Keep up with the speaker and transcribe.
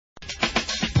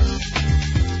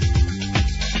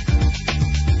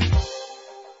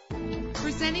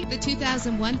the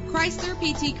 2001 Chrysler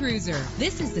PT Cruiser.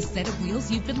 This is the set of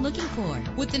wheels you've been looking for,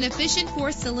 with an efficient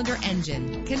 4-cylinder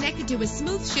engine connected to a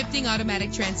smooth shifting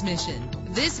automatic transmission.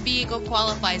 This vehicle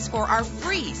qualifies for our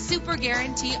free Super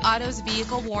Guarantee Autos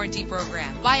Vehicle Warranty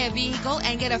Program. Buy a vehicle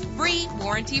and get a free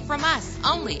warranty from us,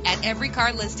 only at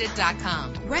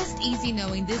everycarlisted.com. Rest easy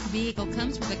knowing this vehicle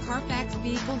comes with a Carfax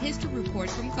Vehicle History Report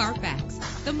from Carfax,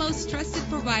 the most trusted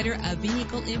provider of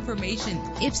vehicle information.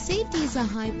 If safety is a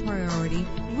high priority,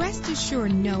 rest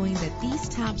assured knowing that these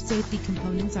top safety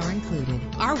components are included.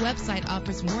 Our website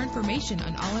offers more information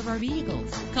on all of our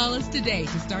vehicles. Call us today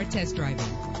to start test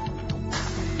driving.